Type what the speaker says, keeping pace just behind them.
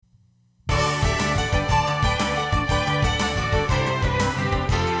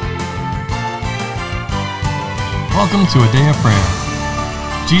Welcome to a day of prayer.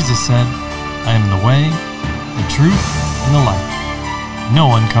 Jesus said, I am the way, the truth, and the life. No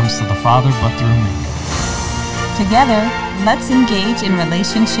one comes to the Father but through me. Together, let's engage in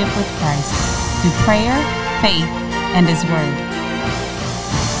relationship with Christ through prayer, faith, and His Word.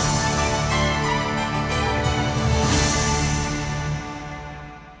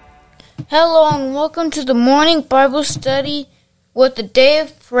 Hello and welcome to the morning Bible study with the day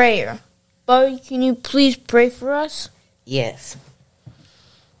of prayer. Bobby, can you please pray for us? Yes.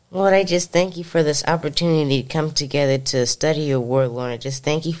 Lord, I just thank you for this opportunity to come together to study your word, Lord. I just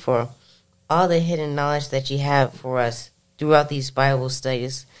thank you for all the hidden knowledge that you have for us throughout these Bible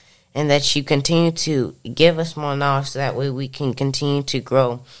studies, and that you continue to give us more knowledge so that way we can continue to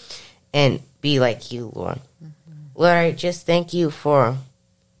grow and be like you, Lord. Lord, I just thank you for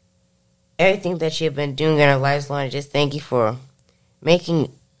everything that you have been doing in our lives, Lord. I just thank you for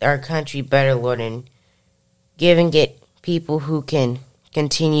making our country better, Lord, and giving it people who can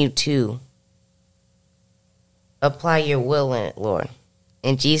continue to apply your will in it, Lord.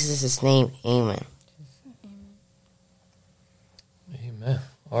 In Jesus' name, amen. Amen.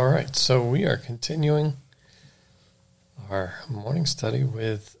 All right, so we are continuing our morning study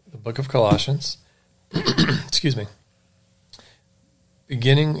with the book of Colossians. Excuse me.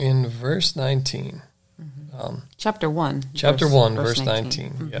 Beginning in verse 19. Chapter 1. Chapter 1, verse 19.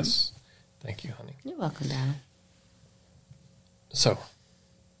 Mm-hmm. Yes. Thank you, honey. You're welcome, Donna. So,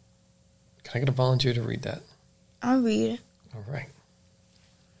 can I get a volunteer to read that? I'll read it. All right.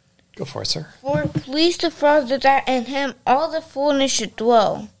 Go for it, sir. For it pleased the Father that in him all the fullness should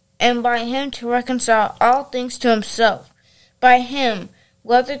dwell, and by him to reconcile all things to himself. By him,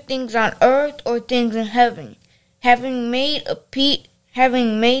 whether things on earth or things in heaven, having made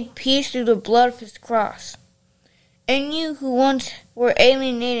peace through the blood of his cross. And you who once were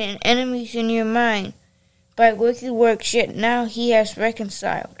alienated and enemies in your mind by wicked works, yet now he has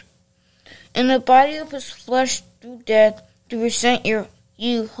reconciled in the body of his flesh through death, to present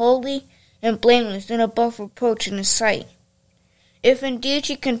you holy and blameless and above reproach in his sight. If indeed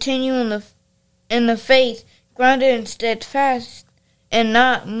you continue in the faith, grounded and steadfast, and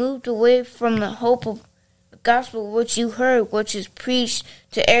not moved away from the hope of the gospel which you heard, which is preached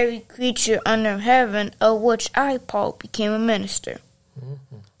to every creature under heaven, of which I, Paul, became a minister.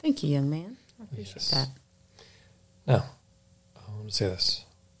 Mm-hmm. Thank you, young man. I appreciate that. Now, I want to say this.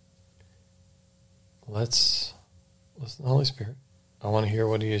 Let's listen to the Holy Spirit. I want to hear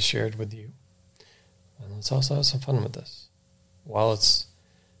what He has shared with you. And let's also have some fun with this. While it's,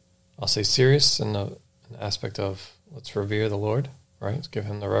 I'll say, serious in an aspect of let's revere the Lord, right? Let's give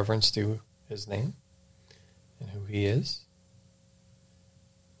Him the reverence due His name and who He is.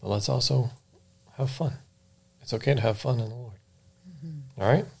 But let's also have fun. It's okay to have fun in the Lord. Mm-hmm. All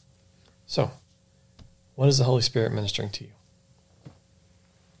right? So, what is the Holy Spirit ministering to you?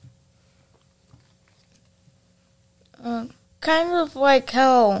 Kind of like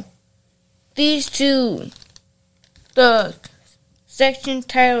how these two, the section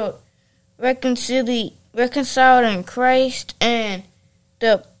titled Reconciled in Christ and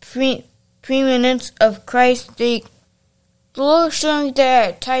the Preeminence of Christ, the Lord showing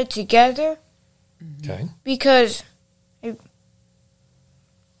that tied together. Okay. Because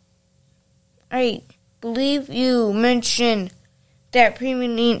I believe you mentioned that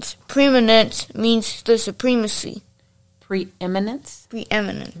preeminence means the supremacy. Preeminence?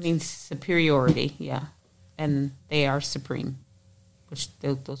 Preeminence. Means superiority, yeah. And they are supreme, which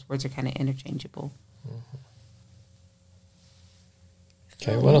those words are kind of interchangeable. Mm-hmm.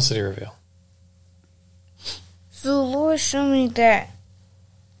 Okay, what else did He reveal? So the Lord showed me that,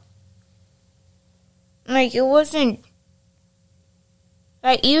 it wasn't,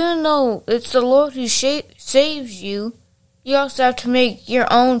 even though it's the Lord who saves you, you also have to make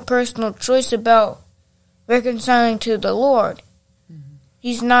your own personal choice about reconciling to the Lord. Mm-hmm.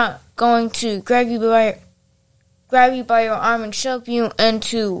 He's not going to grab you by your arm and shove you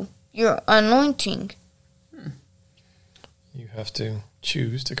into your anointing. You have to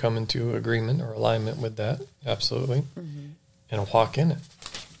choose to come into agreement or alignment with that, absolutely, and walk in it,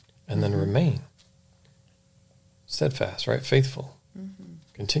 and then remain steadfast, right? Faithful,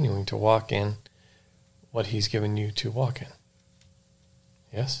 continuing to walk in what He's given you to walk in.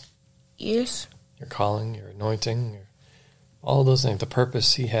 Yes? Yes. Your calling, your anointing, all those things, the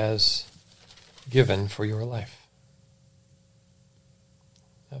purpose He has given for your life.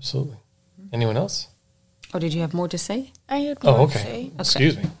 Absolutely. Anyone else? Oh, did you have more to say? I had more to say. Okay.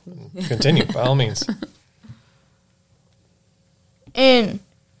 Excuse me. Continue, by all means. And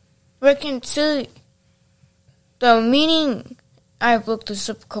reconcile, the meaning, I've looked this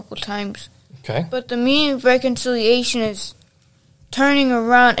up a couple times. Okay. But the meaning of reconciliation is turning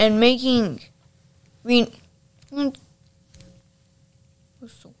around and making... what's the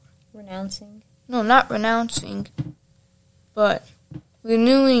word? Renouncing. No, not renouncing, but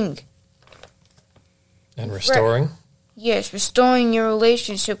renewing. And restoring. Yes, restoring your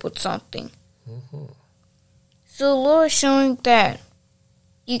relationship with something. Mm-hmm. So the Lord is showing that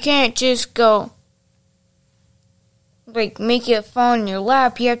you can't just go, like, make it fall in your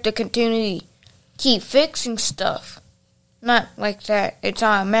lap. You have to continually keep fixing stuff. Not like that. It's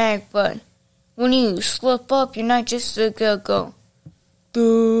automatic, but when you slip up, you're not just gonna go,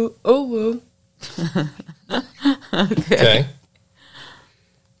 oh well. Okay.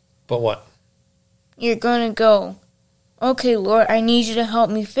 But what? You're gonna go, okay, Lord, I need you to help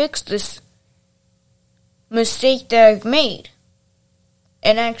me fix this mistake that I've made.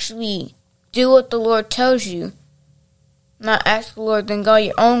 And actually do what the Lord tells you. Not ask the Lord, then go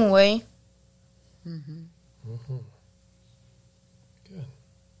your own way. Mm-hmm. Good.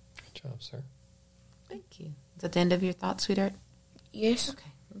 Good job, sir. Thank you. Is that the end of your thoughts, sweetheart? Yes.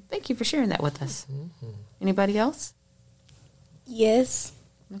 Okay. Well, thank you for sharing that with us. Mm-hmm. Anybody else? Yes.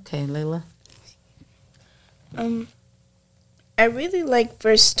 Okay, Layla. I really like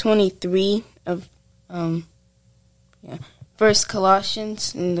verse 23 of First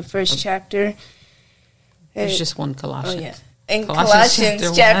Colossians in the first chapter. There's just one Colossians. Oh yeah, in Colossians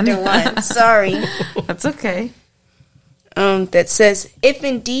Colossians chapter chapter 1. Sorry. That's okay. That says, "If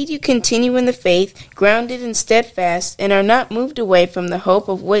indeed you continue in the faith, grounded and steadfast, and are not moved away from the hope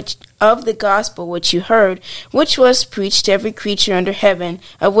of the gospel which you heard, which was preached to every creature under heaven,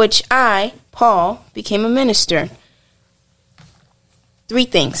 of which I, Paul, became a minister." 3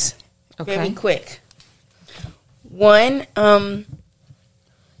 things, Okay. very quick. One,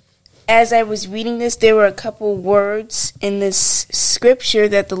 as I was reading this, there were a couple words in this scripture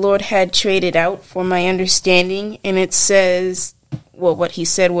that the Lord had traded out for my understanding, and it says, well, what he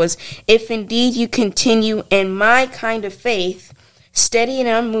said was, "If indeed you continue in my kind of faith, steady and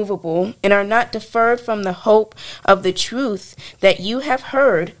unmovable, and are not deferred from the hope of the truth that you have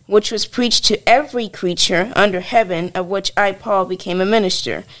heard, which was preached to every creature under heaven, of which I, Paul, became a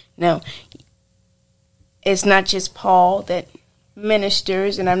minister." Now, it's not just Paul that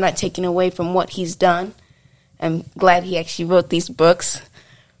ministers, and I'm not taking away from what he's done. I'm glad he actually wrote these books.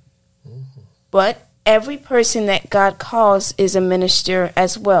 Mm-hmm. But every person that God calls is a minister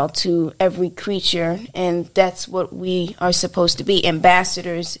as well to every creature, and that's what we are supposed to be,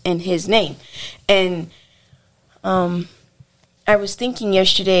 ambassadors in his name. And I was thinking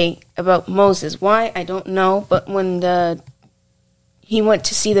yesterday about Moses. Why? I don't know, but when he went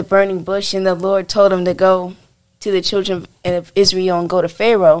to see the burning bush and the Lord told him to go to the children of Israel and go to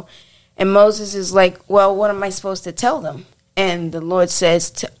Pharaoh, and Moses is like, well, what am I supposed to tell them? And the Lord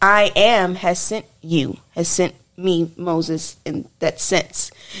says, I am has sent me, Moses, in that sense.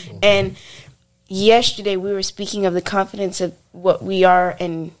 Mm-hmm. And yesterday we were speaking of the confidence of what we are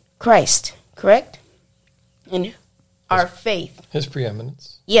in Christ, correct? In our faith. His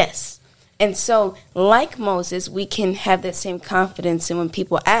preeminence. Yes. And so, like Moses, we can have that same confidence, and when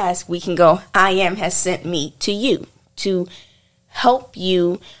people ask, we can go, I am has sent me to you, to help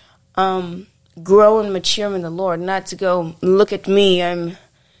you grow and mature in the Lord, not to go, look at me, I'm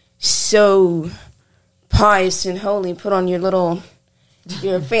so pious and holy, put on your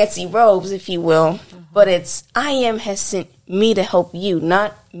fancy robes, if you will. But it's, I am has sent me to help you,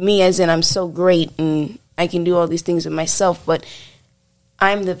 not me as in I'm so great and I can do all these things with myself, but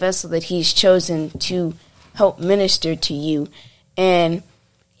I'm the vessel that he's chosen to help minister to you. And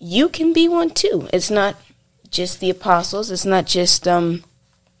you can be one too. It's not just the apostles. It's not just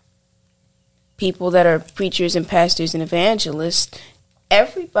people that are preachers and pastors and evangelists.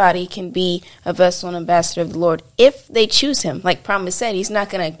 Everybody can be a vessel and ambassador of the Lord if they choose him. Like Promise said, he's not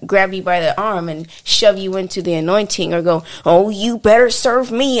going to grab you by the arm and shove you into the anointing or go, oh, you better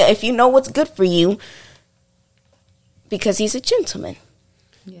serve me if you know what's good for you. Because he's a gentleman.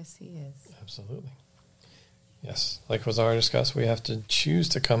 Yes, he is. Absolutely. Yes. Like was already discussed, we have to choose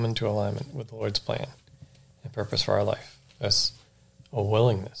to come into alignment with the Lord's plan and purpose for our life. That's a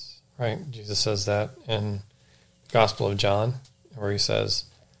willingness, right? Jesus says that in the Gospel of John, where he says,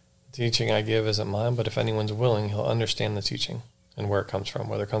 the teaching I give isn't mine, but if anyone's willing, he'll understand the teaching and where it comes from,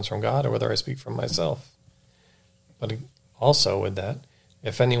 whether it comes from God or whether I speak from myself. But also with that,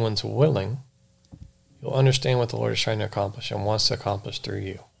 if anyone's willing, you'll understand what the Lord is trying to accomplish and wants to accomplish through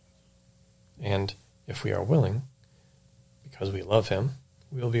you. And if we are willing, because we love him,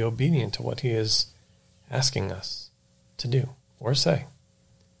 we will be obedient to what he is asking us to do or say.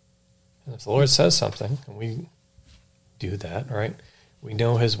 And if the Lord says something, and we do that, right, we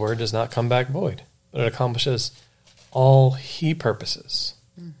know his word does not come back void, but it accomplishes all he purposes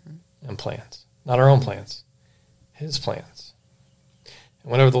and plans. Not our own plans, his plans.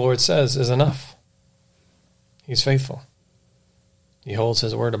 And whatever the Lord says is enough. He's faithful. He holds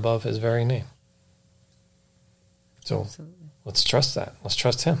his word above his very name. So let's trust that. Let's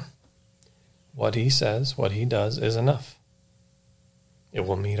trust him. What he says, what he does is enough. It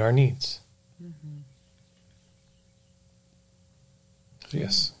will meet our needs. So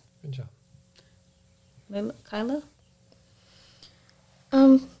yes, good job. Kyla?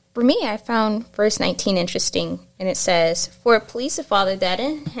 For me, I found verse 19 interesting, and it says, "For it pleased the Father that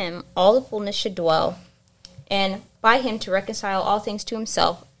in him all the fullness should dwell, and by him to reconcile all things to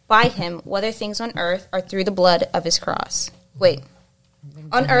himself, by him, whether things on earth or through the blood of his cross." Wait.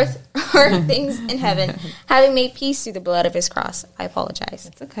 On earth or things in heaven, having made peace through the blood of his cross. I apologize.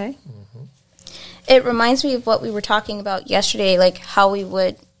 That's okay. It reminds me of what we were talking about yesterday, like how we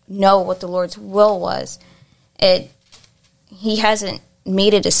would know what the Lord's will was. He hasn't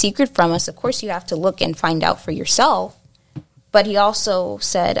made it a secret from us. Of course, you have to look and find out for yourself. But he also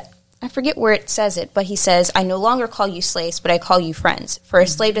said, I forget where it says it, but he says, "I no longer call you slaves, but I call you friends. For a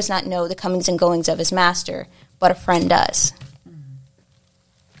slave does not know the comings and goings of his master, but a friend does."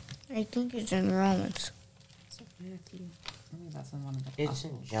 I think it's in Romans. It's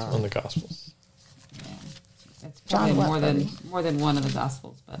in John. On the Gospels. Yeah. It's probably John more than one of the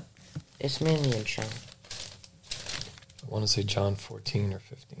Gospels, but It's mainly in John. I want to say John 14 or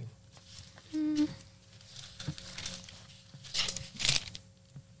 15.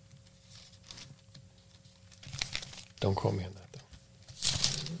 Don't quote me on that, though.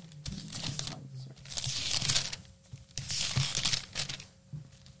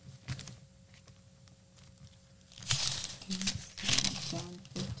 John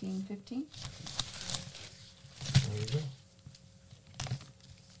 15:15. There you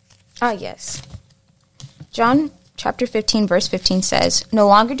go. Yes. John chapter 15, verse 15 says, "No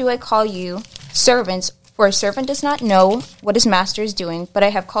longer do I call you servants, for a servant does not know what his master is doing, but I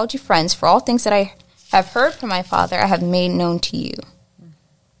have called you friends, for all things that I have heard from my Father I have made known to you."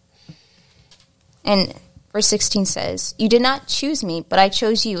 And verse 16 says, "You did not choose me, but I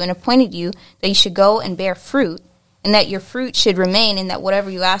chose you and appointed you that you should go and bear fruit, and that your fruit should remain, and that whatever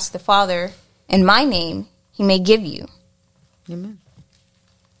you ask the Father in my name, he may give you." Amen.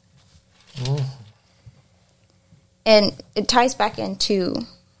 And it ties back into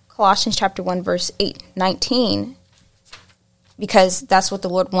Colossians Chapter 1, verse 19, because that's what the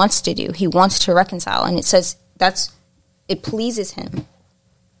Lord wants to do. He wants to reconcile, and it says it pleases him.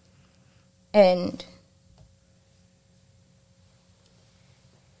 And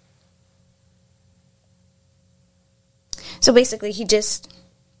so basically, he just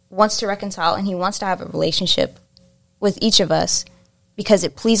wants to reconcile, and he wants to have a relationship with each of us because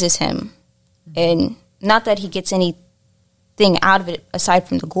it pleases him. And not that he gets anything out of it aside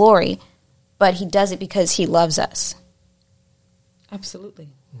from the glory, but he does it because he loves us. Absolutely.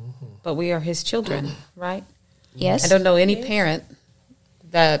 But we are his children, right? Yes. I don't know any parent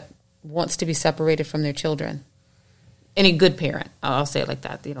that wants to be separated from their children. Any good parent, I'll say it like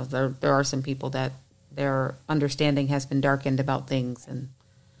that. You know, there are some people that their understanding has been darkened about things, and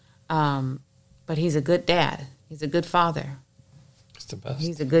but he's a good dad. He's a good father. It's the best.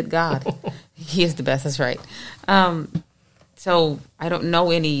 He's a good God. He is the best. That's right. So I don't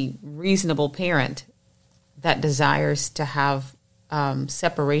know any reasonable parent that desires to have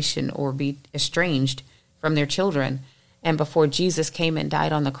separation or be estranged from their children. And before Jesus came and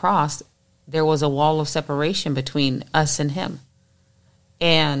died on the cross, there was a wall of separation between us and him.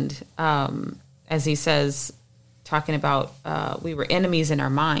 And as he says, talking about we were enemies in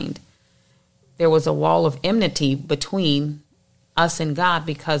our mind, there was a wall of enmity between us and God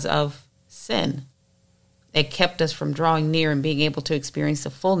because of sin. It kept us from drawing near and being able to experience the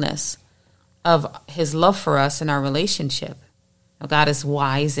fullness of his love for us and our relationship. Now, God is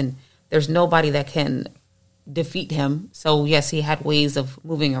wise, and there's nobody that can defeat him. So, yes, he had ways of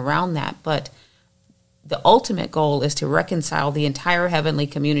moving around that. But the ultimate goal is to reconcile the entire heavenly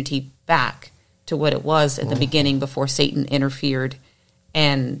community back to what it was at the beginning before Satan interfered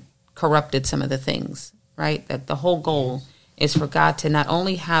and corrupted some of the things, right? That the whole goal is for God to not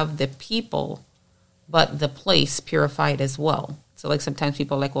only have the people, but the place purified as well. So like sometimes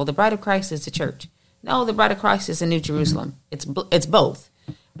people are like, well, the bride of Christ is the church. No, the bride of Christ is the New Jerusalem. It's both.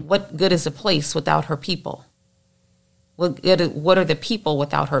 What good is a place without her people? What are the people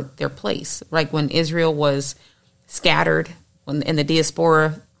without their place? Like when Israel was scattered, when in the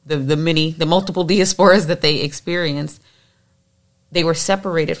diaspora, the multiple diasporas that they experienced, they were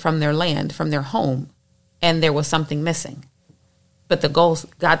separated from their land, from their home, and there was something missing. But the goal,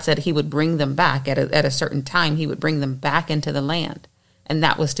 God said he would bring them back at a certain time. He would bring them back into the land. And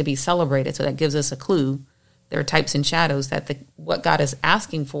that was to be celebrated. So that gives us a clue. There are types and shadows that what God is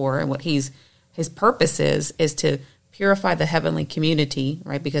asking for and what his purpose is to purify the heavenly community,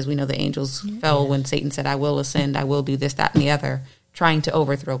 right? Because we know the angels fell when Satan said, I will ascend, I will do this, that, and the other, trying to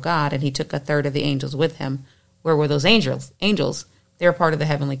overthrow God. And he took a third of the angels with him. Where were those angels? Angels, they're part of the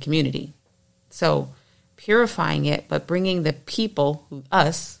heavenly community. So purifying it, but bringing the people,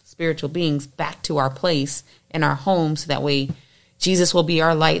 us, spiritual beings, back to our place in our homes. So that way Jesus will be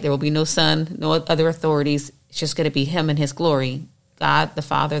our light. There will be no sun, no other authorities. It's just going to be him and his glory. God, the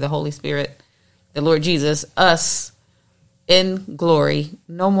Father, the Holy Spirit, the Lord Jesus, us in glory.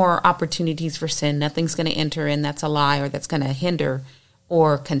 No more opportunities for sin. Nothing's going to enter in that's a lie or that's going to hinder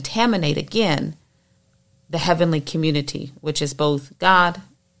or contaminate again the heavenly community, which is both God,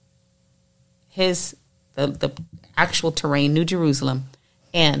 the actual terrain, New Jerusalem,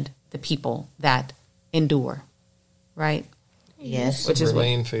 and the people that endure, right? Yes. Which is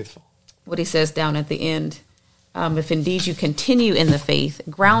remain faithful. What he says down at the end. If indeed you continue in the faith,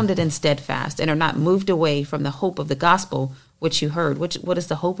 grounded and steadfast, and are not moved away from the hope of the gospel which you heard. What is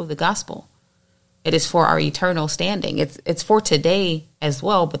the hope of the gospel? It is for our eternal standing. It's for today as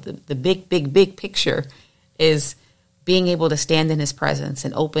well, but the big picture is being able to stand in his presence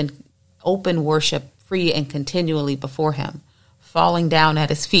and open worship free and continually before him, falling down at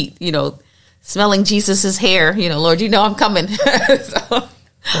his feet, smelling Jesus's hair, Lord, I'm coming.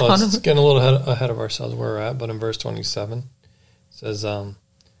 Well, it's getting a little ahead of ourselves where we're at, but in verse 27, it says, the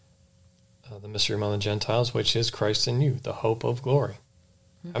mystery among the Gentiles, which is Christ in you, the hope of glory.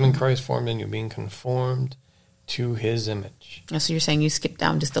 Mm-hmm. Having Christ formed in you, being conformed to his image. Oh, so you're saying you skipped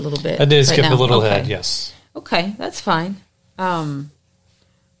down just a little bit. I did skip now. a little Okay. ahead, yes. Okay, that's fine.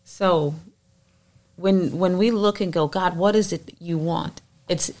 So when we look and go, God, what is it you want?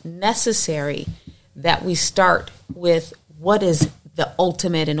 It's necessary that we start with what is the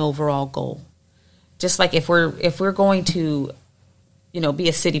ultimate and overall goal. Just like if we're going to, be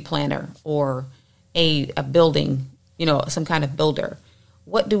a city planner or a building, some kind of builder,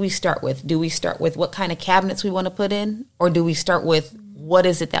 what do we start with? Do we start with what kind of cabinets we want to put in? Or do we start with what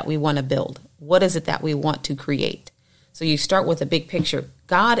is it that we want to build? What is it that we want to create? So you start with a big picture.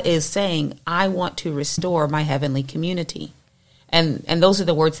 God is saying, I want to restore my heavenly community. And those are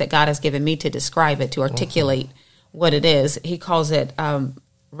the words that God has given me to describe it, to articulate what it is. He calls it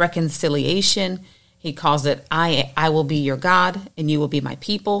reconciliation. He calls it, I will be your God and you will be my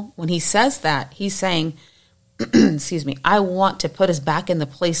people. When he says that, he's saying, excuse me, I want to put us back in the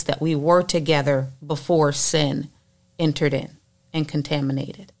place that we were together before sin entered in and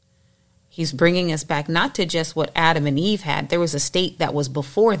contaminated. He's bringing us back not to just what Adam and Eve had. There was a state that was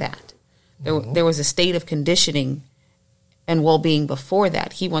before that. There was a state of conditioning and well-being before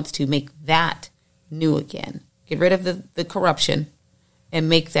that. He wants to make that new again. Get rid of the corruption and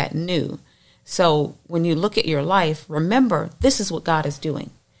make that new. So when you look at your life, remember, this is what God is doing.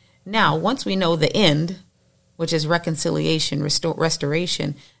 Now, once we know the end, which is reconciliation,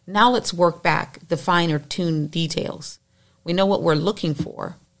 restoration, now let's work back the finer tuned details. We know what we're looking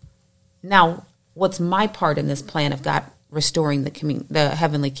for. Now, what's my part in this plan of God restoring the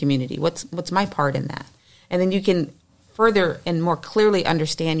heavenly community? What's my part in that? And then you can further and more clearly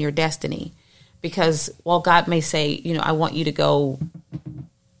understand your destiny. Because while God may say, I want you to go,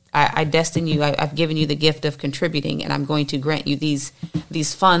 I destine you, I've given you the gift of contributing, and I'm going to grant you these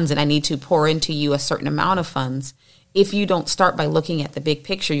funds, and I need to pour into you a certain amount of funds. If you don't start by looking at the big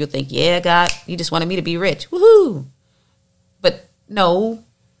picture, you'll think, yeah, God, you just wanted me to be rich. Woohoo! But no,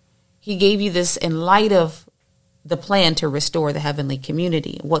 he gave you this in light of the plan to restore the heavenly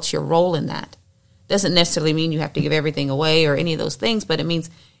community. What's your role in that? Doesn't necessarily mean you have to give everything away or any of those things, but it means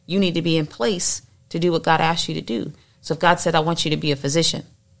you need to be in place to do what God asked you to do. So if God said, I want you to be a physician,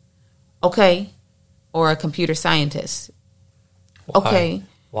 okay, or a computer scientist, okay.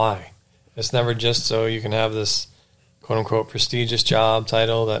 Why? It's never just so you can have this quote-unquote prestigious job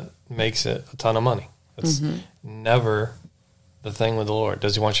title that makes it a ton of money. It's never the thing with the Lord.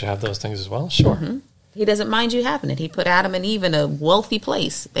 Does he want you to have those things as well? Sure. Mm-hmm. He doesn't mind you having it. He put Adam and Eve in a wealthy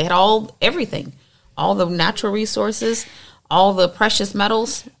place. They had everything, all the natural resources, all the precious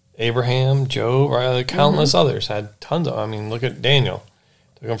metals. Abraham, Job, right, countless others had tons of. Look at Daniel.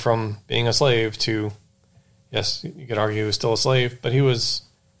 Took him from being a slave to, yes, you could argue he was still a slave, but he was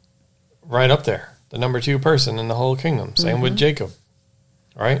right up there, the number 2 person in the whole kingdom. Same with Jacob,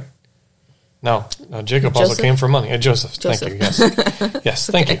 right? No, Jacob also came from money. Joseph, thank you, yes. Yes,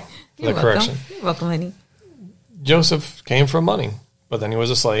 thank you for the correction. You're welcome, honey. Joseph came from money, but then he was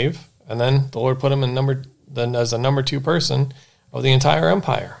a slave, and then the Lord put him in as a number 2 person of the entire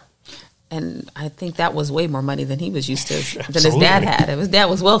empire. And I think that was way more money than he was used to, than his Absolutely. dad had. His dad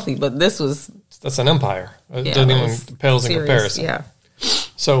was wealthy, but this was... That's an empire. It Yeah, doesn't it even was pales in serious, comparison. Yeah.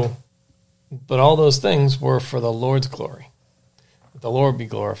 So, but all those things were for the Lord's glory. That the Lord be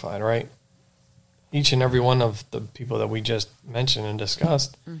glorified, right? Each and every one of the people that we just mentioned and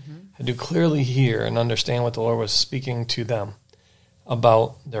discussed had to clearly hear and understand what the Lord was speaking to them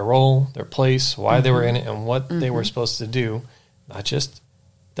about their role, their place, why they were in it, and what they were supposed to do, not just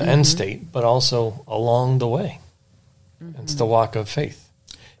the end state, but also along the way. It's the walk of faith.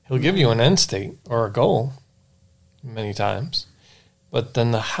 He'll give you an end state or a goal many times, but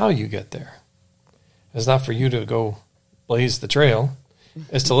then the how you get there is not for you to go blaze the trail.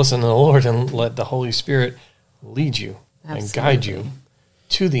 It's to listen to the Lord and let the Holy Spirit lead you and guide you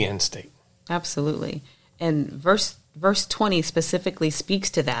to the end state. Absolutely. And verse 20 specifically speaks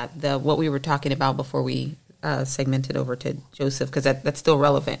to that, what we were talking about before we segmented over to Joseph, because that's still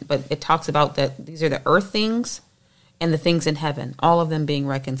relevant. But it talks about that these are the earth things and the things in heaven, all of them being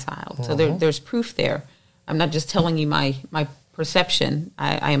reconciled. So there's proof there. I'm not just telling you my perception.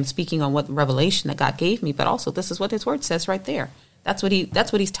 I am speaking on what revelation that God gave me, but also this is what his word says right there. That's what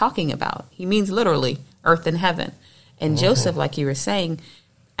he's talking about. He means literally earth and heaven. And Joseph, like you were saying,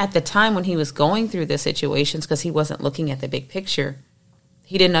 at the time when he was going through the situations, because he wasn't looking at the big picture,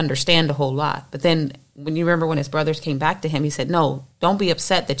 he didn't understand a whole lot. But then when you remember when his brothers came back to him, he said, no, don't be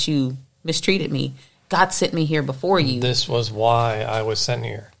upset that you mistreated me. God sent me here before you. This was why I was sent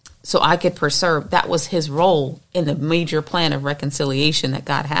here. So I could preserve. That was his role in the major plan of reconciliation that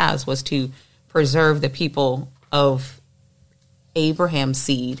God has, was to preserve the people of Abraham's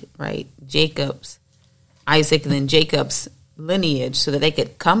seed, right? Isaac, and then Jacob's lineage, so that they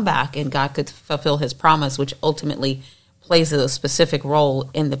could come back and God could fulfill his promise, which ultimately plays a specific role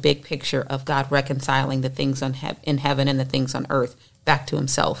in the big picture of God reconciling the things in heaven and the things on earth back to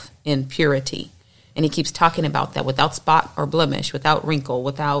himself in purity. And he keeps talking about that without spot or blemish, without wrinkle,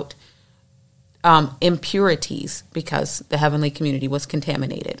 without impurities, because the heavenly community was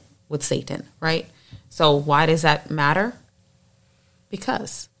contaminated with Satan, right? So why does that matter?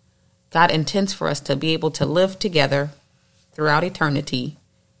 Because God intends for us to be able to live together throughout eternity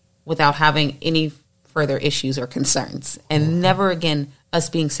without having any further issues or concerns, and never again us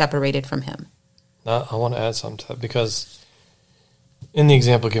being separated from him. Now, I want to add something to that, because in the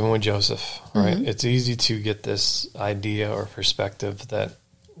example given with Joseph, right, it's easy to get this idea or perspective that,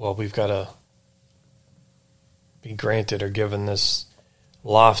 well, we've got to be granted or given this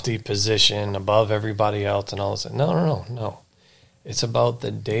lofty position above everybody else and all this. No. It's about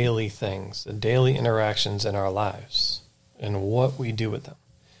the daily things, the daily interactions in our lives and what we do with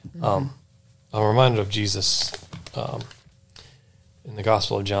them. I'm reminded of Jesus in the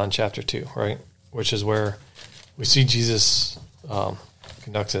Gospel of John, Chapter 2, right, which is where we see Jesus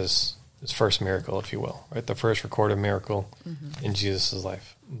conduct his first miracle, if you will, right, the first recorded miracle in Jesus'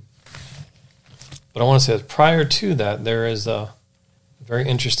 life. But I want to say that prior to that, there is a very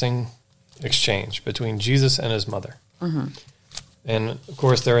interesting exchange between Jesus and his mother. And, of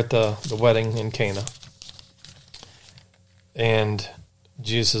course, they're at the wedding in Cana. And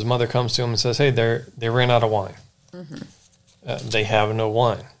Jesus' mother comes to him and says, hey, they ran out of wine. They have no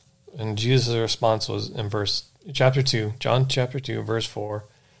wine. And Jesus' response was in John chapter 2, verse 4,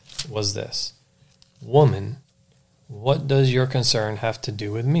 was this: Woman, what does your concern have to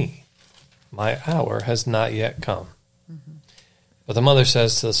do with me? My hour has not yet come. But the mother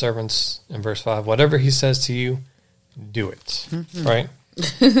says to the servants in verse 5, whatever he says to you, do it. Right?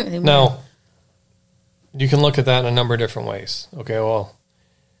 Now, you can look at that in a number of different ways. Okay, well,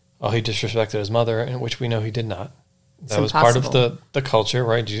 he disrespected his mother, in which we know he did not. That was part of the culture,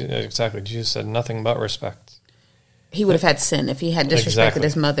 right? Exactly. Jesus said nothing but respect. He would have had sin. If he had disrespected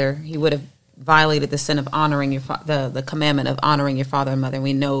his mother, he would have violated the sin of honoring the commandment of honoring your father and mother. And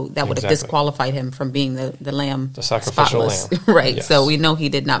we know that would have disqualified him from being the lamb, the sacrificial spotless. lamb. Right. Yes. So we know he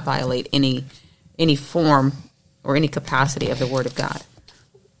did not violate any form or any capacity of the Word of God.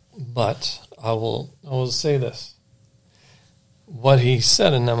 But I will say this. What he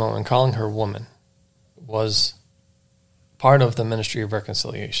said in that moment, calling her woman, was part of the ministry of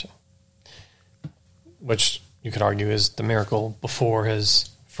reconciliation, which you could argue is the miracle before his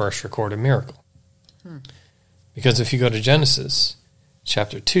first recorded miracle. Because if you go to Genesis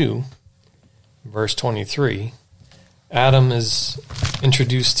chapter 2, verse 23, Adam is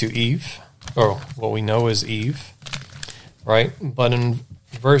introduced to Eve, or what we know as Eve, right? But in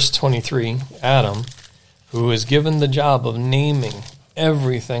verse 23, Adam, who is given the job of naming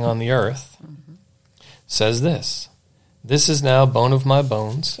everything on the earth, says this: This is now bone of my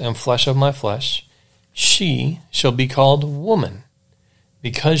bones and flesh of my flesh. she shall be called woman,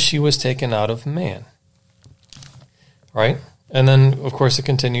 because she was taken out of man. Right? And then, of course, it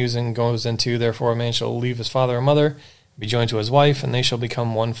continues and goes into, therefore a man shall leave his father and mother, be joined to his wife, and they shall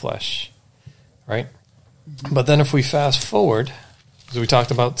become one flesh. Right? But then if we fast forward, as we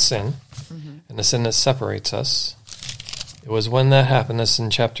talked about sin, and the sin that separates us, it was when that happened, this in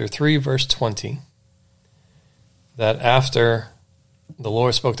chapter 3, verse 20, that after the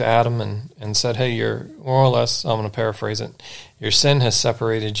Lord spoke to Adam and said, hey, you're more or less, I'm going to paraphrase it, your sin has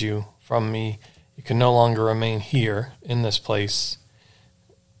separated you from me. You can no longer remain here in this place.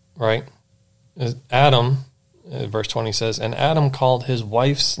 Right? Adam, verse 20 says, and Adam called his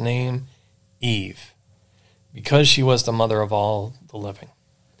wife's name Eve, because she was the mother of all the living.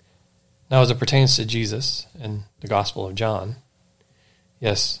 Now, as it pertains to Jesus and the Gospel of John,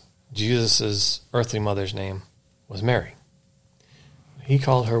 yes, Jesus' earthly mother's name was Mary. He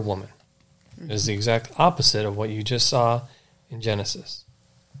called her woman. It is the exact opposite of what you just saw in Genesis.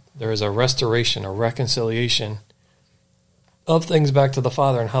 There is a restoration, a reconciliation of things back to the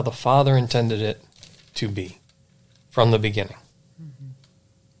Father and how the Father intended it to be from the beginning.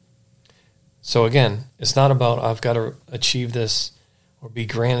 So again, it's not about I've got to achieve this or be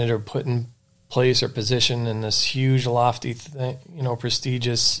granted or put in place or position in this huge, lofty,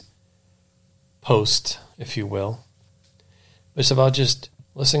 prestigious post, if you will. But it's about just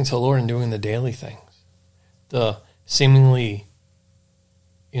listening to the Lord and doing the daily things, the seemingly,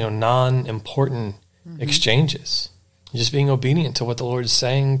 non-important exchanges, just being obedient to what the Lord is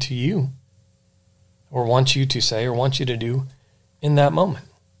saying to you, or wants you to say, or wants you to do in that moment.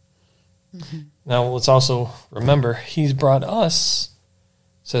 Now, let's also remember, He's brought us.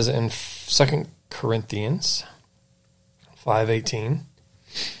 Says in 2 Corinthians 5:18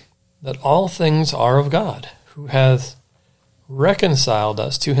 that all things are of God, who hath reconciled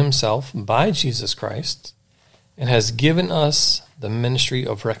us to himself by Jesus Christ, and has given us the ministry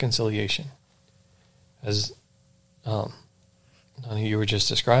of reconciliation. As none of you were just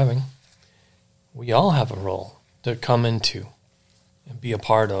describing, we all have a role to come into and be a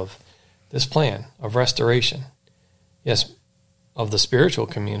part of this plan of restoration. Yes, of the spiritual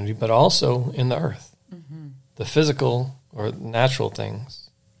community, but also in the earth. The physical or natural things,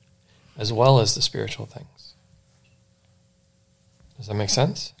 as well as the spiritual things. Does that make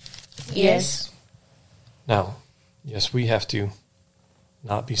sense? Yes. Now, yes, we have to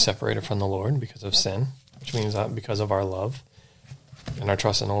not be separated from the Lord because of sin, which means that because of our love and our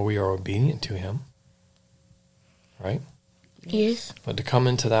trust in all, we are obedient to Him. Right? Yes. But to come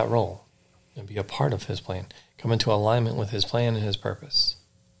into that role and be a part of His plan, come into alignment with His plan and His purpose,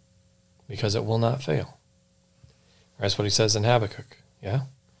 because it will not fail. That's what He says in Habakkuk. Yeah?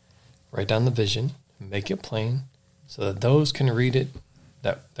 Write down the vision, make it plain, so that those can read it,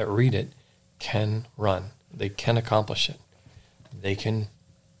 that read it, can run. They can accomplish it. They can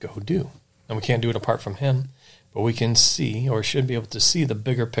go do. And we can't do it apart from Him, but we can see, or should be able to see, the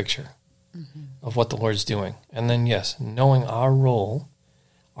bigger picture of what the Lord's doing. And then, yes, knowing our role,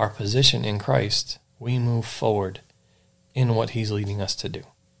 our position in Christ, we move forward in what He's leading us to do.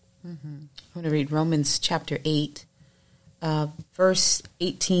 I'm going to read Romans chapter 8, verse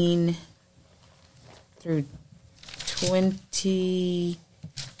 18 through 20.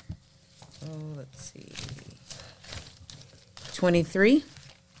 Let's see. 23.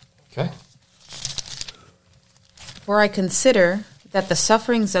 Okay. For I consider that the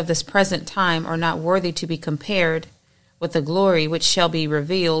sufferings of this present time are not worthy to be compared with the glory which shall be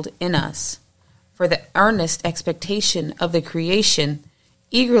revealed in us. For the earnest expectation of the creation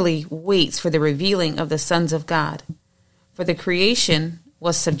eagerly waits for the revealing of the sons of God. For the creation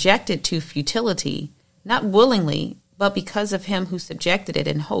was subjected to futility, not willingly, but because of Him who subjected it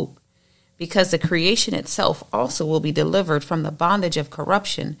in hope, because the creation itself also will be delivered from the bondage of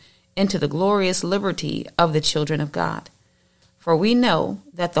corruption into the glorious liberty of the children of God. For we know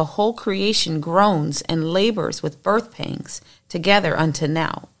that the whole creation groans and labors with birth pangs together unto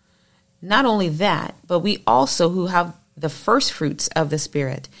now. Not only that, but we also who have the first fruits of the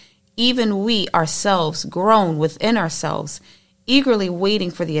Spirit, even we ourselves groan within ourselves, eagerly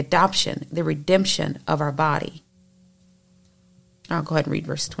waiting for the adoption, the redemption of our body. I'll go ahead and read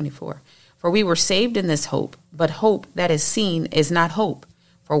verse 24. For we were saved in this hope, but hope that is seen is not hope.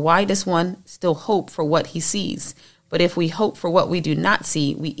 For why does one still hope for what he sees? But if we hope for what we do not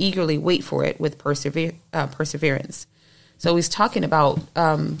see, we eagerly wait for it with perseverance. So he's talking about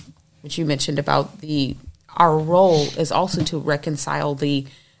what you mentioned about our role is also to reconcile the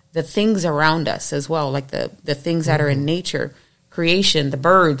things around us as well, like the things that are in nature, creation, the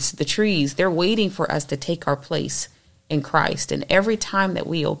birds, the trees. They're waiting for us to take our place in Christ. And every time that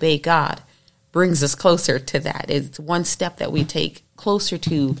we obey God, brings us closer to that. It's one step that we take closer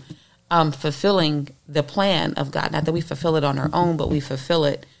to fulfilling the plan of God. Not that we fulfill it on our own, but we fulfill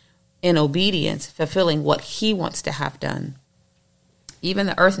it in obedience, fulfilling what he wants to have done. Even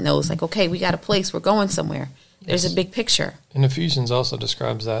the earth knows, like, okay, we got a place, we're going somewhere. There's a big picture. And Ephesians also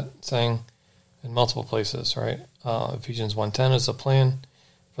describes that, saying in multiple places, right? Ephesians 1:10 is a plan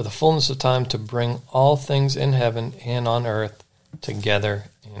for the fullness of time to bring all things in heaven and on earth together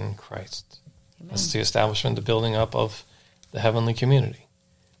in Christ. Amen. That's the establishment, the building up of the heavenly community.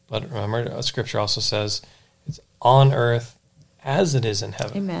 But remember, Scripture also says it's on earth as it is in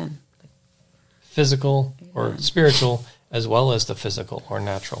heaven. Amen. Physical or spiritual, as well as the physical or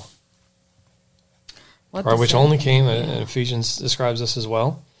natural. Right, which only came, and Ephesians describes this as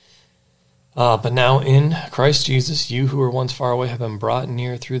well. But now in Christ Jesus, you who were once far away have been brought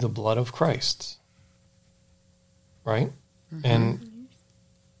near through the blood of Christ. Right? Mm-hmm. And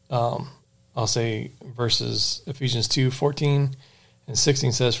I'll say verses Ephesians 2:14 and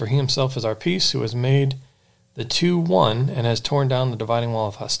 16 says, for he himself is our peace, who has made the two one and has torn down the dividing wall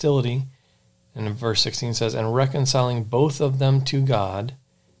of hostility. And in verse 16 says, and reconciling both of them to God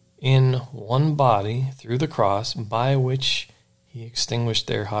in one body through the cross, by which he extinguished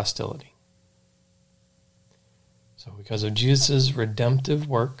their hostility. So because of Jesus' redemptive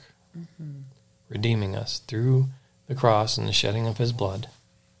work, redeeming us through the cross and the shedding of his blood,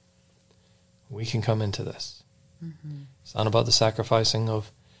 we can come into this. Mm-hmm. It's not about the sacrificing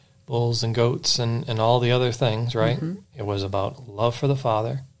of bulls and goats and all the other things, right? Mm-hmm. It was about love for the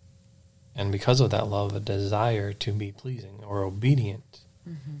Father, and because of that love, a desire to be pleasing or obedient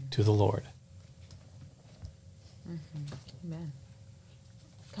to the Lord. Mm-hmm. Amen.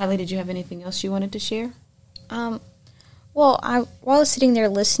 Kylie, did you have anything else you wanted to share? Well, while I was sitting there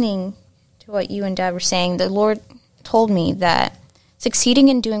listening to what you and Dad were saying, the Lord told me that succeeding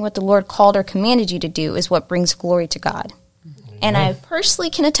in doing what the Lord called or commanded you to do is what brings glory to God. Mm-hmm. And I personally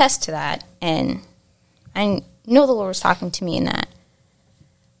can attest to that, and I know the Lord was talking to me in that.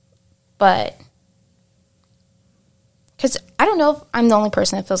 But, because I don't know if I'm the only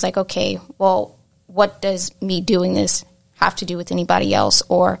person that feels like, okay, well, what does me doing this have to do with anybody else?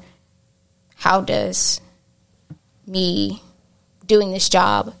 Or how does me doing this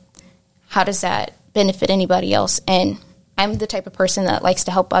job, how does that benefit anybody else? And I'm the type of person that likes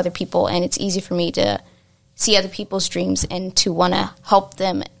to help other people, and it's easy for me to see other people's dreams and to want to help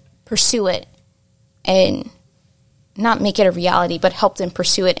them pursue it and not make it a reality, but help them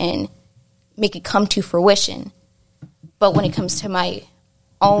pursue it and make it come to fruition. But when it comes to my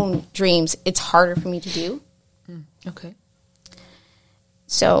own dreams, it's harder for me to do. Okay.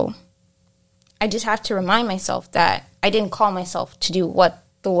 So I just have to remind myself that I didn't call myself to do what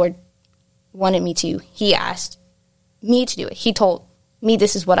the Lord wanted me to. He asked me to do it. He told me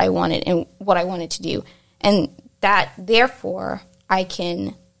this is what I wanted and what I wanted to do. And that, therefore, I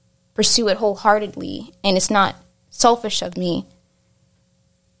can pursue it wholeheartedly. And it's not selfish of me,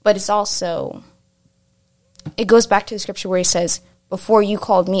 but it's also, it goes back to the scripture where he says, before you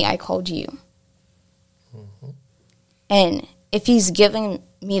called me, I called you. Mm-hmm. And if he's giving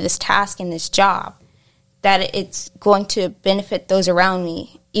me this task and this job, that it's going to benefit those around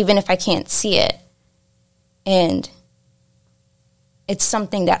me, even if I can't see it. And it's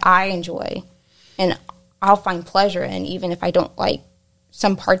something that I enjoy and I'll find pleasure in, even if I don't like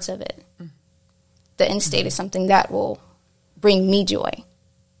some parts of it. The end state is something that will bring me joy.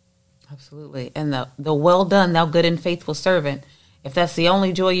 Absolutely. And the well done, thou good and faithful servant, if that's the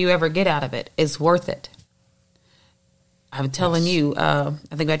only joy you ever get out of it, it's worth it. I'm telling you, I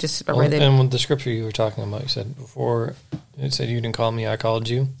think I just read it. And with the scripture you were talking about, you said before, it said you didn't call me, I called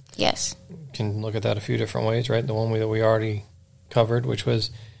you. Yes. You can look at that a few different ways, right? The one way that we already covered, which was,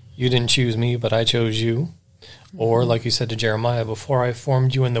 you didn't choose me, but I chose you. Mm-hmm. Or, like you said to Jeremiah, before I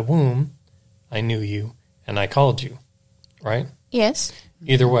formed you in the womb, I knew you, and I called you, right? Yes.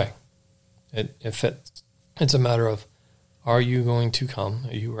 Either way, it fits. It's a matter of, are you going to come,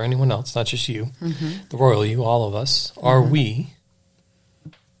 you or anyone else, not just you, the royal you, all of us, are we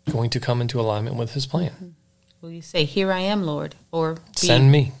going to come into alignment with his plan? Will you say, here I am, Lord, or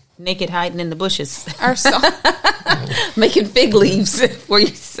send me. Naked hiding in the bushes. Or so. Making fig leaves for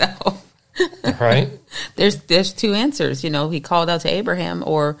yourself. Right? There's two answers. You know, he called out to Abraham,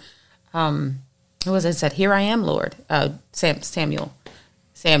 or who was it? Said, "Here I am, Lord." Samuel.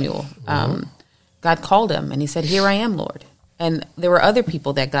 God called him, and he said, "Here I am, Lord." And there were other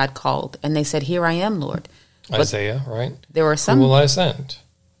people that God called, and they said, "Here I am, Lord." But Isaiah, right? There were some. Who will I send?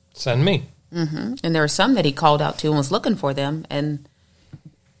 Send me. Mm-hmm. And there were some that he called out to and was looking for them, and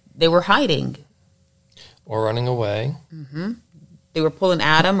they were hiding or running away. Mm-hmm. They were pulling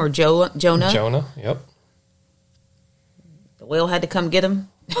Adam or Jonah. Jonah, yep. The whale had to come get him.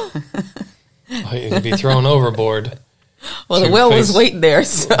 He'd be thrown overboard. Well, the whale was waiting there.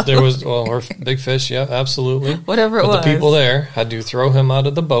 So. There was, or big fish, yeah, absolutely. Whatever it but was. The people there had to throw him out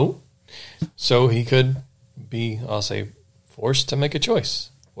of the boat so he could be, I'll say, forced to make a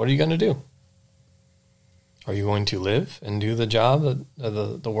choice. What are you going to do? Are you going to live and do the job,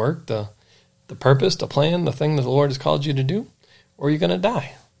 the work, the purpose, the plan, the thing that the Lord has called you to do? Or are you going to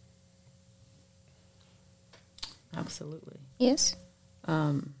die? Absolutely. Yes.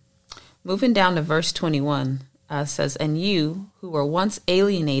 Moving down to verse 21, says, "And you, who were once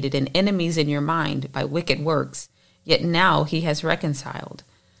alienated and enemies in your mind by wicked works, yet now he has reconciled."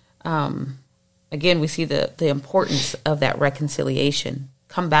 Again, we see the importance of that reconciliation.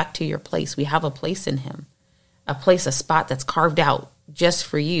 Come back to your place. We have a place in him, a spot that's carved out just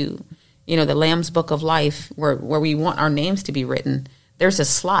for you. You know, the Lamb's Book of Life, where we want our names to be written, there's a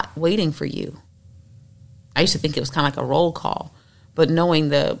slot waiting for you. I used to think it was kind of like a roll call, but knowing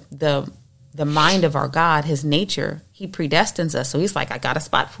the mind of our God, his nature, he predestines us. So he's like, I got a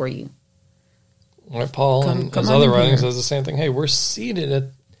spot for you. Like Paul and his other writings does the same thing. Hey, we're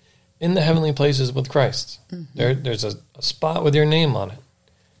seated in the heavenly places with Christ. Mm-hmm. There's a spot with your name on it.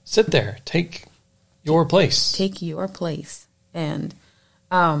 Sit there. Take your place. Take your place. And,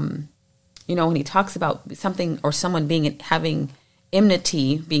 you know, when he talks about something or someone having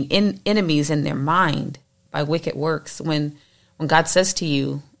enmity, being enemies in their mind by wicked works, when God says to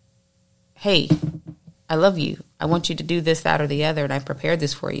you, hey, I love you. I want you to do this, that, or the other, and I prepared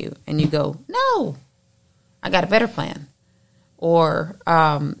this for you. And you go, no, I got a better plan. Or,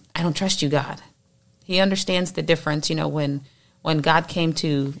 I don't trust you, God. He understands the difference. You know, when God came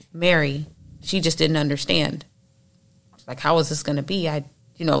to Mary, she just didn't understand. Like, how is this going to be? I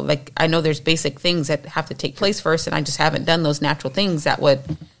know there's basic things that have to take place first, and I just haven't done those natural things that would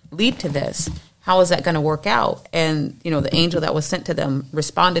lead to this. How is that going to work out? And, you know, the angel that was sent to them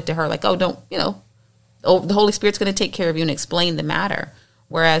responded to her like, the Holy Spirit's going to take care of you and explain the matter.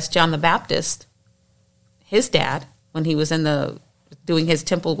 Whereas John the Baptist, his dad, when he was doing his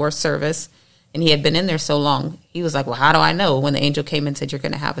temple worship service, and he had been in there so long, he was like, well, how do I know? When the angel came and said, you're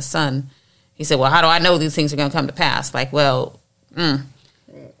going to have a son, he said, well, how do I know these things are going to come to pass? Like, well,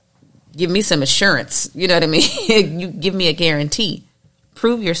 give me some assurance. You know what I mean? You give me a guarantee.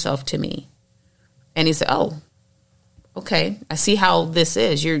 Prove yourself to me. And he said, oh, okay, I see how this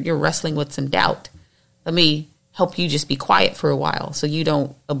is. You're wrestling with some doubt. Let me help you just be quiet for a while so you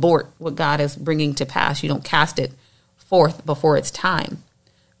don't abort what God is bringing to pass. You don't cast it forth before it's time.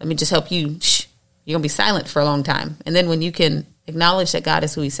 Let me just help you. You're going to be silent for a long time. And then when you can acknowledge that God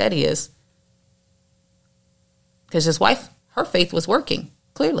is who he said he is, because his wife, her faith was working,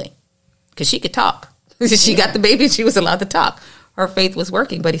 clearly, because she could talk. She got the baby, she was allowed to talk. Her faith was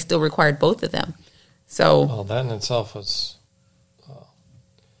working, but he still required both of them. So, well, that in itself was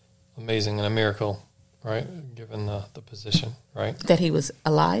amazing and a miracle, right? Given the position, right? That he was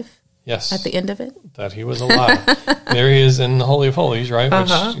alive? Yes. At the end of it? That he was alive. There he is in the Holy of Holies, right?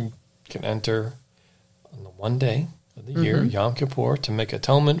 Which you can enter on the one day of the year, Yom Kippur, to make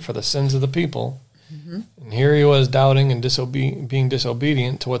atonement for the sins of the people. Mm-hmm. And here he was doubting and being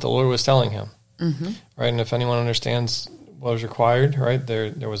disobedient to what the Lord was telling him. Mm-hmm. Right? And if anyone understands what was required, right,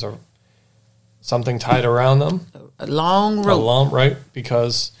 there was something tied around them. A long rope. Right?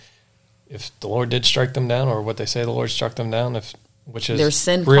 Because if the Lord did strike them down, or what they say the Lord struck them down, which is their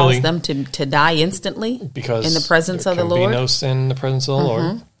sin really, caused them to die instantly because in the presence of the Lord. There can be no sin in the presence of the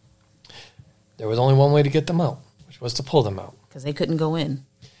Lord. There was only one way to get them out, which was to pull them out. Because they couldn't go in.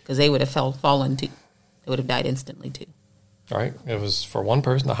 Because they would have fallen too. They would have died instantly too. Right? It was for one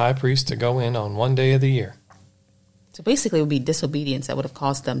person, the high priest, to go in on one day of the year. So basically it would be disobedience that would have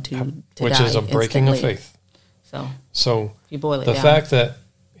caused them to which die is a breaking instantly. of faith. So if you boil it the down. fact that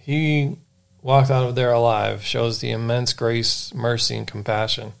he walked out of there alive shows the immense grace, mercy, and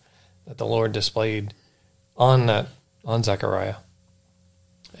compassion that the Lord displayed on Zechariah.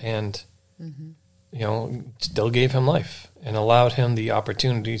 And, still gave him life and allowed him the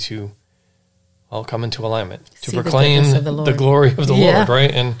opportunity to come into alignment, to proclaim the glory of the Lord,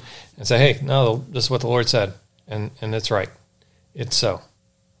 right? And say, hey, no, this is what the Lord said, and it's right. It's so.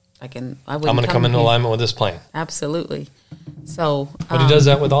 I'm going to come into alignment with this plan. Absolutely. So, but he does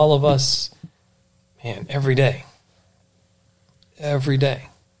that with all of us, man, every day. Every day.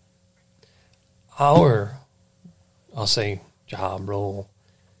 Our, I'll say, job, role,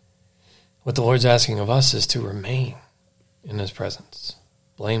 what the Lord's asking of us is to remain in his presence,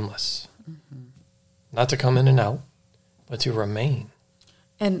 blameless. Mm-hmm. Not to come in and out, but to remain.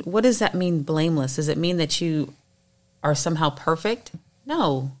 And what does that mean, blameless? Does it mean that you are somehow perfect.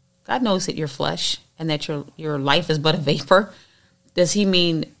 No, God knows that you're flesh and that your life is but a vapor. Does he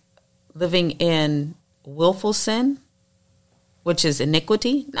mean living in willful sin, which is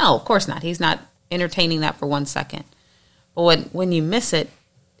iniquity? No, of course not. He's not entertaining that for 1 second. But when you miss it,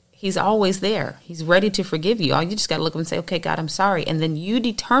 he's always there. He's ready to forgive you. All you just got to look and say, okay, God, I'm sorry. And then you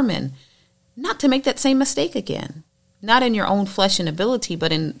determine not to make that same mistake again. Not in your own flesh and ability,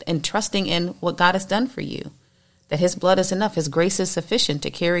 but in trusting in what God has done for you. That his blood is enough. His grace is sufficient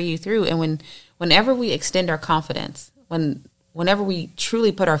to carry you through. And whenever we extend our confidence, whenever we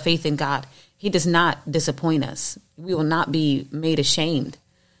truly put our faith in God, he does not disappoint us. We will not be made ashamed.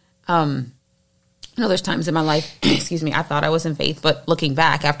 I know there's times in my life, excuse me, I thought I was in faith, but looking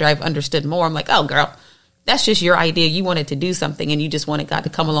back after I've understood more, I'm like, oh, girl, that's just your idea. You wanted to do something and you just wanted God to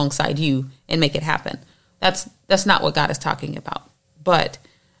come alongside you and make it happen. That's not what God is talking about. But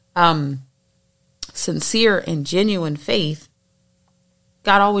sincere and genuine faith,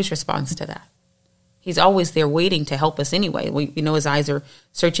 God always responds to that. He's always there waiting to help us anyway. We know his eyes are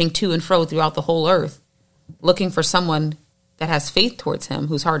searching to and fro throughout the whole earth, looking for someone that has faith towards him,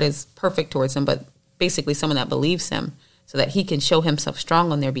 whose heart is perfect towards him, but basically someone that believes him so that he can show himself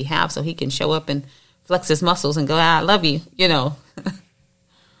strong on their behalf, so he can show up and flex his muscles and go, I love you,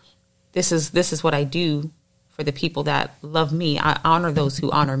 This is what I do for the people that love me. I honor those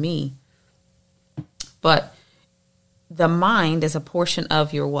who honor me. But the mind is a portion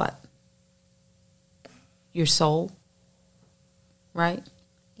of your what? Your soul, right?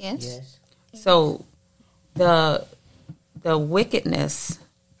 Yes. So the wickedness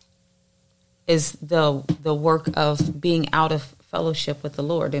is the work of being out of fellowship with the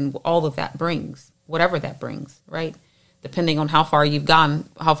Lord, and all of that brings, whatever that brings, right? Depending on how far you've gone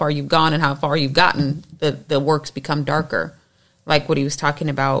and how far you've gotten, the works become darker. Like what he was talking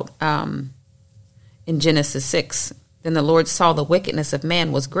about in Genesis 6. Then the Lord saw the wickedness of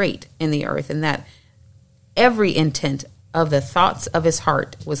man was great in the earth, and that every intent of the thoughts of his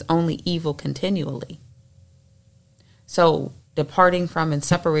heart was only evil continually. So departing from and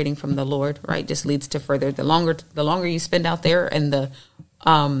separating from the Lord, right, just leads to further. The longer you spend out there, and the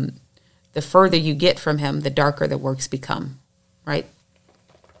further you get from him, the darker the works become, right?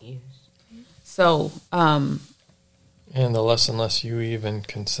 Yes. So, and the less and less you even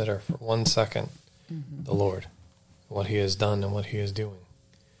consider for 1 second the Lord, what he has done and what he is doing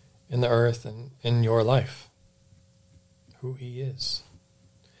in the earth and in your life, who he is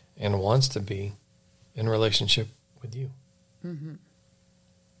and wants to be in relationship with you. Mm-hmm.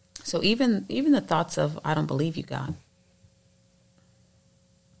 So even the thoughts of, I don't believe you, God,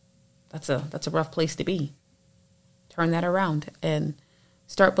 that's a rough place to be. Turn that around and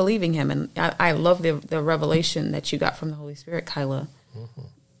start believing him. And I love the revelation that you got from the Holy Spirit, Kyla. Mm-hmm.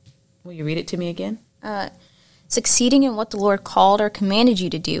 Will you read it to me again? Succeeding in what the Lord called or commanded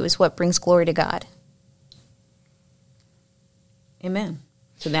you to do is what brings glory to God. Amen.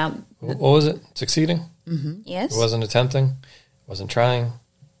 So now, what was it? Succeeding? Mm-hmm. Yes. It wasn't attempting. It wasn't trying.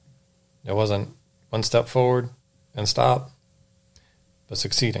 It wasn't one step forward and stop, but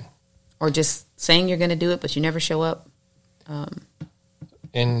succeeding. Or just saying you're going to do it, but you never show up.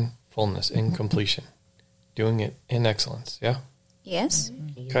 In fullness, in completion. Doing it in excellence, yeah? Yes.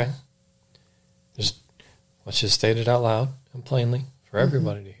 Okay. Let's just state it out loud and plainly for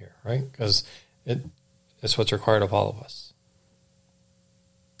everybody to hear, right? Because it's what's required of all of us.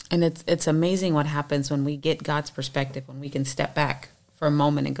 And it's amazing what happens when we get God's perspective, when we can step back for a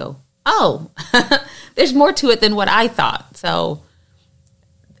moment and go, oh, there's more to it than what I thought. So,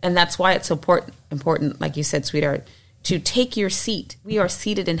 and that's why it's so important, like you said, sweetheart, to take your seat. We are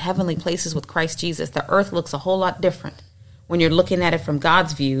seated in heavenly places with Christ Jesus. The earth looks a whole lot different when you're looking at it from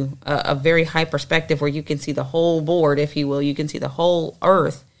God's view, a very high perspective where you can see the whole board, if you will. You can see the whole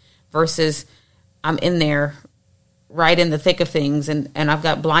earth versus I'm in there right in the thick of things, and I've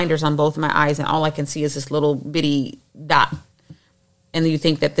got blinders on both of my eyes, and all I can see is this little bitty dot. And you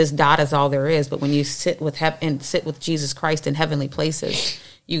think that this dot is all there is, but when you sit with sit with Jesus Christ in heavenly places,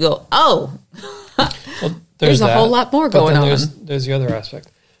 you go, oh, well, there's a whole lot more going on. There's the other aspect,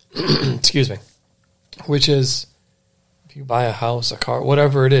 excuse me, which is if you buy a house, a car,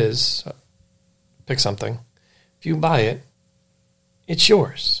 whatever it is, pick something. If you buy it, it's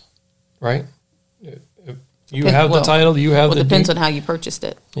yours, right? You have the title. You have the depends deed. on how you purchased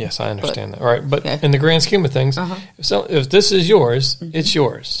it. Yes, I understand that. All right, but in the grand scheme of things, if this is yours, it's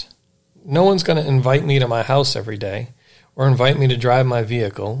yours. No one's going to invite me to my house every day or invite me to drive my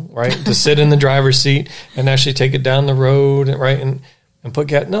vehicle, right, to sit in the driver's seat and actually take it down the road, right, and put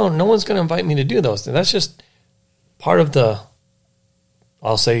gas. No one's going to invite me to do those things. That's just part of the,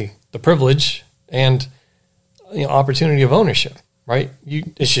 I'll say, the privilege and opportunity of ownership, right?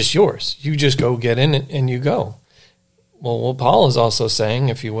 It's just yours. You just go get in it and you go. Well, what Paul is also saying,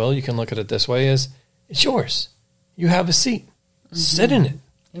 if you will, you can look at it this way, is it's yours. You have a seat. Sit in it.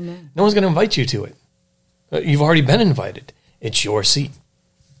 Amen. No one's going to invite you to it. You've already been invited. It's your seat.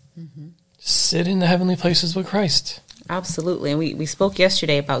 Sit in the heavenly places with Christ. Absolutely. And we spoke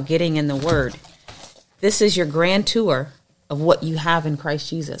yesterday about getting in the Word. This is your grand tour of what you have in Christ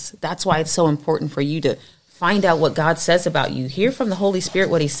Jesus. That's why it's so important for you to find out what God says about you. Hear from the Holy Spirit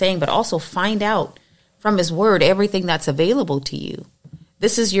what he's saying, but also find out from his Word everything that's available to you.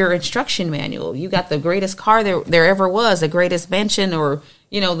 This is your instruction manual. You got the greatest car there ever was, the greatest mansion, or,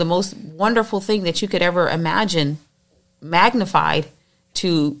 the most wonderful thing that you could ever imagine, magnified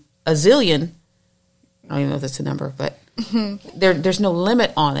to a zillion. I don't even know if that's a number, but there's no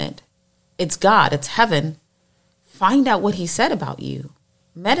limit on it. It's God. It's heaven. Find out what he said about you.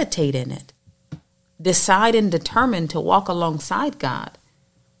 Meditate in it. Decide and determine to walk alongside God.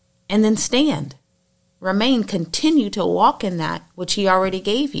 And then stand. Remain. Continue to walk in that which he already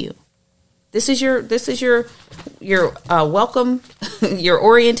gave you. This is your welcome, your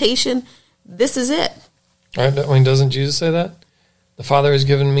orientation. This is it. Right? Doesn't Jesus say that? The Father has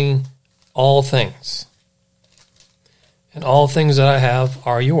given me all things. And all things that I have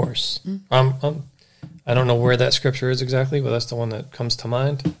are yours. I don't know where that scripture is exactly, but that's the one that comes to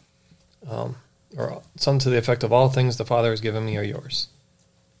mind. Or something to the effect of all things the Father has given me are yours.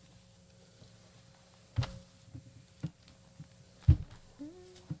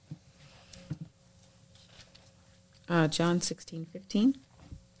 John 16:15.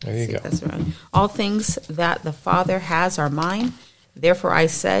 There you go. That's right. All things that the Father has are mine. Therefore I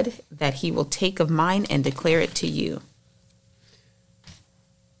said that he will take of mine and declare it to you.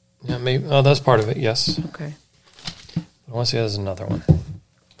 Yeah, maybe. Oh, that's part of it. Yes. Okay. I want to see there's another one.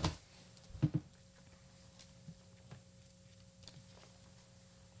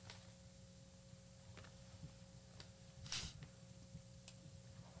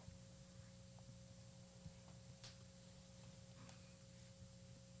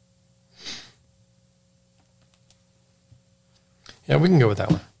 Yeah, we can go with that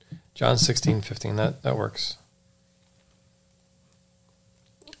one. John 16:15. That works.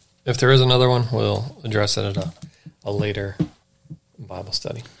 If there is another one, we'll address it at a later Bible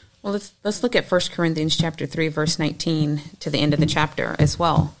study. Well, let's look at 1 Corinthians Chapter 3, verse 19 to the end of the chapter as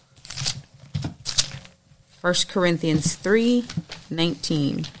well. 1 Corinthians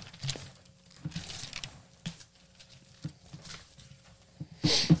 3:19.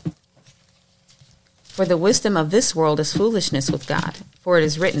 For the wisdom of this world is foolishness with God. For it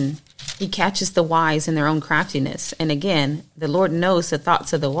is written, he catches the wise in their own craftiness. And again, the Lord knows the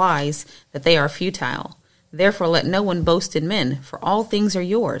thoughts of the wise, that they are futile. Therefore let no one boast in men, for all things are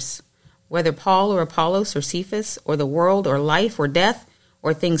yours. Whether Paul or Apollos or Cephas, or the world or life or death,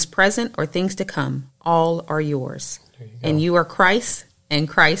 or things present or things to come, all are yours. And you are Christ, and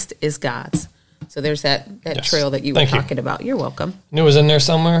Christ is God's. So there's that yes. Trail that you were talking about. You're welcome. I knew it was in there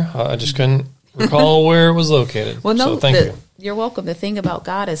somewhere. I just couldn't recall where it was located. Well, no, so thank you. You're welcome. The thing about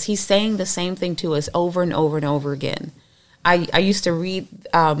God is he's saying the same thing to us over and over and over again. I used to read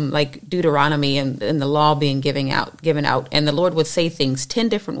like Deuteronomy and the law being given out, and the Lord would say things 10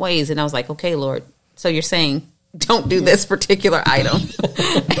 different ways, and I was like, okay, Lord, so you're saying don't do this particular item.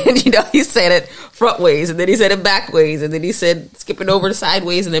 And, he said it front ways, and then he said it back ways, and then he said skip it over to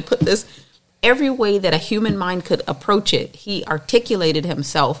sideways, and then put this. Every way that a human mind could approach it, he articulated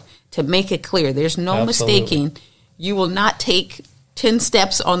himself to make it clear. There's no mistaking. You will not take 10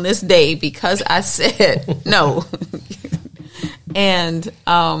 steps on this day because I said no. And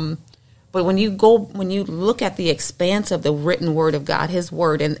but when you look at the expanse of the written word of God, his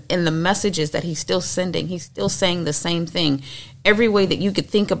word, and the messages that he's still sending, he's still saying the same thing. Every way that you could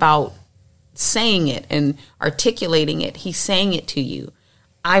think about saying it and articulating it, he's saying it to you.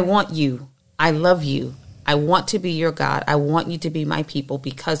 I want you. I love you. I want to be your God. I want you to be my people,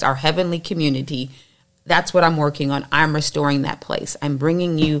 because our heavenly community, that's what I'm working on. I'm restoring that place. I'm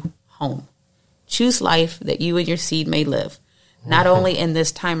bringing you home. Choose life that you and your seed may live. Not only in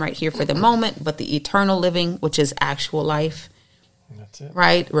this time right here for the moment, but the eternal living, which is actual life. That's it.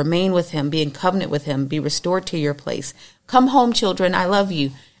 Right? Remain with him. Be in covenant with him. Be restored to your place. Come home, children. I love you.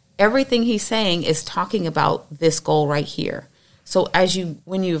 Everything he's saying is talking about this goal right here. So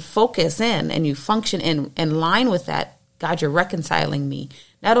when you focus in and you function in line with that, God, you're reconciling me.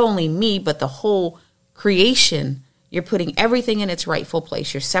 Not only me, but the whole creation. You're putting everything in its rightful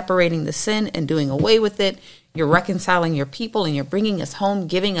place. You're separating the sin and doing away with it. You're reconciling your people, and you're bringing us home,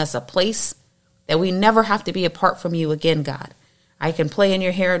 giving us a place that we never have to be apart from you again, God. I can play in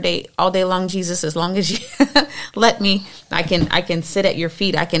your hair all day long, Jesus, as long as you let me. I can sit at your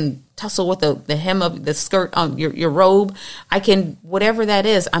feet. I can tussle with the hem of the skirt on your robe. I can, whatever that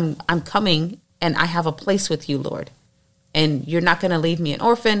is, I'm coming, and I have a place with you, Lord. And you're not going to leave me an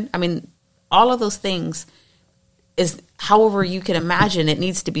orphan. I mean, all of those things is however you can imagine it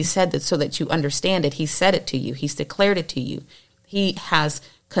needs to be said, that so that you understand it. He said it to you. He's declared it to you. He has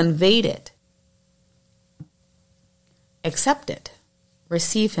conveyed it. Accept it,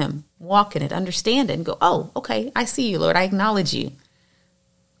 receive him, walk in it, understand it, and go, oh, okay, I see you, Lord. I acknowledge you.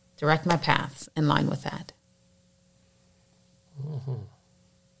 Direct my paths in line with that. Mm-hmm.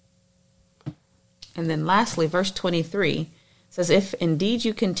 And then lastly, verse 23 says, if indeed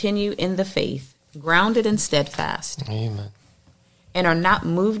you continue in the faith, grounded and steadfast, Amen, and are not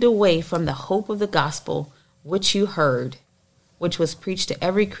moved away from the hope of the gospel which you heard, which was preached to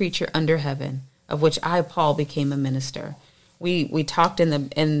every creature under heaven, of which I, Paul, became a minister. We talked in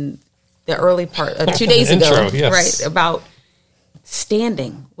the early part, 2 days ago, intro, yes. right, about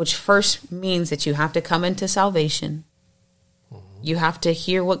standing, which first means that you have to come into salvation. You have to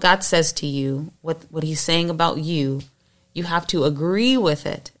hear what God says to you, what he's saying about you. You have to agree with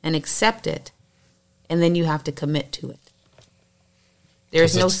it and accept it, and then you have to commit to it.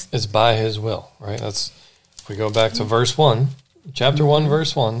 There's it's by his will, right? That's, if we go back to verse 1, chapter 1,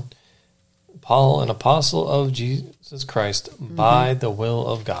 verse 1, Paul, an apostle of Jesus Christ, by the will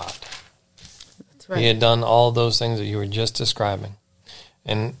of God. That's right. He had done all those things that you were just describing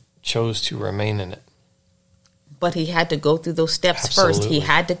and chose to remain in it. But he had to go through those steps Absolutely. first. He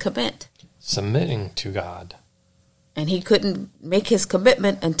had to commit. Submitting to God. And he couldn't make his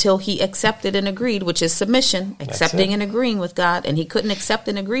commitment until he accepted and agreed, which is submission, accepting and agreeing with God. And he couldn't accept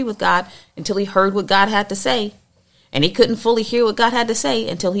and agree with God until he heard what God had to say. And he couldn't fully hear what God had to say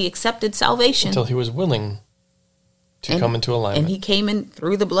until he accepted salvation. Until he was willing to come into alignment. And he came in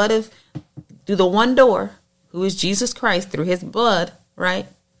through the one door, who is Jesus Christ, through his blood, right?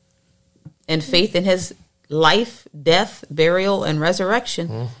 And faith in his life, death, burial, and resurrection.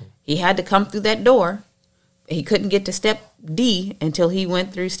 Mm-hmm. He had to come through that door. He couldn't get to step D until he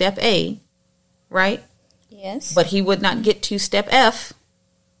went through step A, right? Yes. But he would not get to step F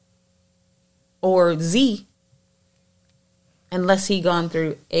or Z unless he gone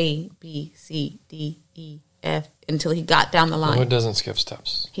through A, B, C, D, E, F until he got down the line. No, he doesn't skip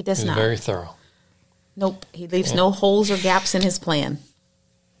steps. He does not. He's very thorough. Nope. He leaves no holes or gaps in his plan.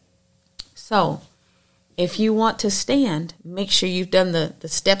 So, if you want to stand, make sure you've done the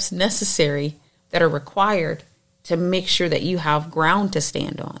steps necessary that are required to make sure that you have ground to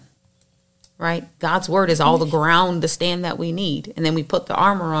stand on. Right? God's word is all the ground to stand that we need. And then we put the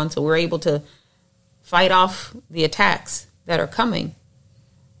armor on so we're able to fight off the attacks that are coming.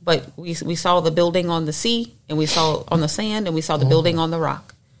 But we saw the building on the sea, and we saw on the sand, and we saw the building on the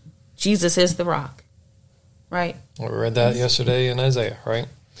rock. Jesus is the rock. Right? We read that yesterday in Isaiah, right?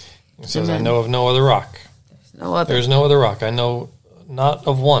 It says, Amen. I know of no other rock. No other. There's no other rock. I know not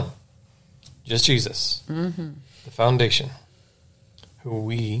of one. Just Jesus. Mm-hmm. The foundation. Who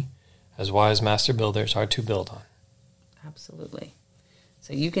we, as wise master builders, are to build on. Absolutely.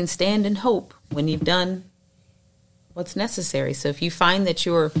 So you can stand in hope when you've done what's necessary. So if you find that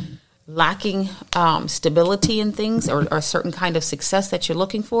you're lacking stability in things or a certain kind of success that you're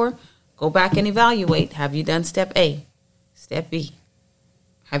looking for, go back and evaluate. Have you done step A? Step B?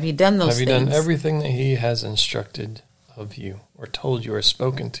 Have you done those things? Have you done everything that he has instructed of you or told you or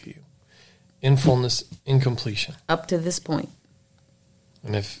spoken to you in fullness, in completion? Up to this point.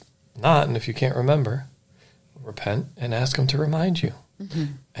 And if not, and if you can't remember, repent and ask him to remind you. Mm-hmm.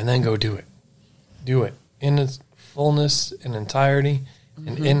 And then go do it. Do it in its fullness, in entirety,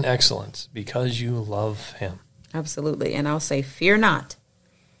 and in excellence because you love him. Absolutely. And I'll say, fear not,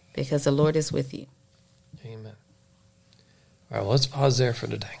 because the Lord is with you. Amen. All right, well, let's pause there for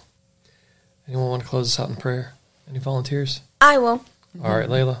today. Anyone want to close us out in prayer? Any volunteers? I will. All right,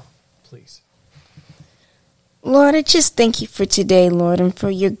 Layla, please. Lord, I just thank you for today, Lord, and for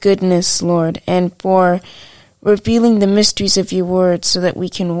your goodness, Lord, and for revealing the mysteries of your word so that we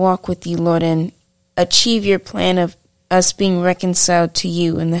can walk with you, Lord, and achieve your plan of us being reconciled to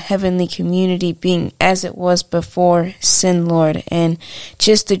you and the heavenly community being as it was before sin, Lord, and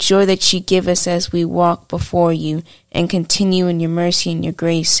just the joy that you give us as we walk before you and continue in your mercy and your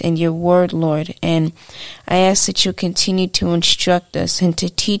grace and your word, Lord. And I ask that you'll continue to instruct us and to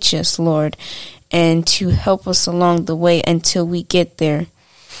teach us, Lord, and to help us along the way until we get there.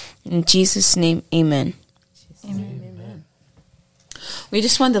 In Jesus' name, amen. Amen. We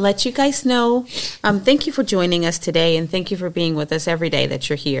just wanted to let you guys know, thank you for joining us today, and thank you for being with us every day that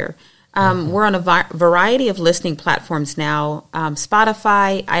you're here. We're on a variety of listening platforms now: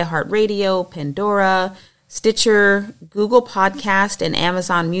 Spotify, iHeartRadio, Pandora, Stitcher, Google Podcast, and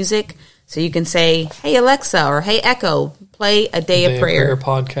Amazon Music. So you can say, "Hey Alexa," or "Hey Echo, play a Day of Prayer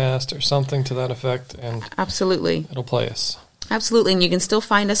podcast," or something to that effect, and absolutely, it'll play us. Absolutely, and you can still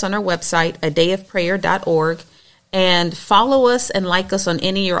find us on our website, adayofprayer.org, and follow us and like us on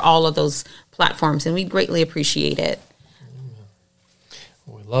any or all of those platforms, and we greatly appreciate it.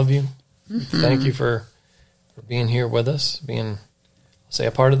 We love you. Mm-hmm. Thank you for being here with us, being, I'll say,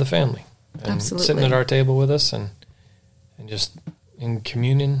 a part of the family, and absolutely, sitting at our table with us, and just in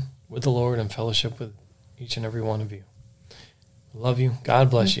communion with the Lord and fellowship with each and every one of you. Love you. God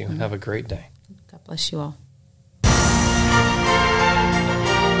bless you, and have a great day. God bless you all.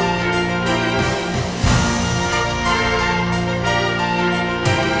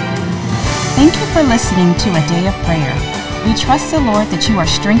 Thank you for listening to A Day of Prayer. We trust the Lord that you are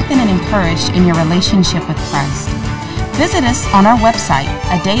strengthened and encouraged in your relationship with Christ. Visit us on our website,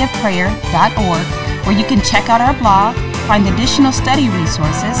 adayofprayer.org, where you can check out our blog, find additional study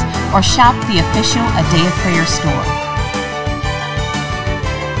resources, or shop the official A Day of Prayer store.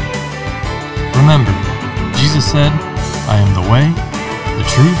 Remember, Jesus said, "I am the way, the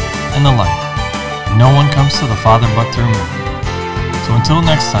truth, and the life. No one comes to the Father but through me." So until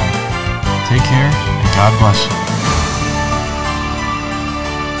next time, take care and God bless you.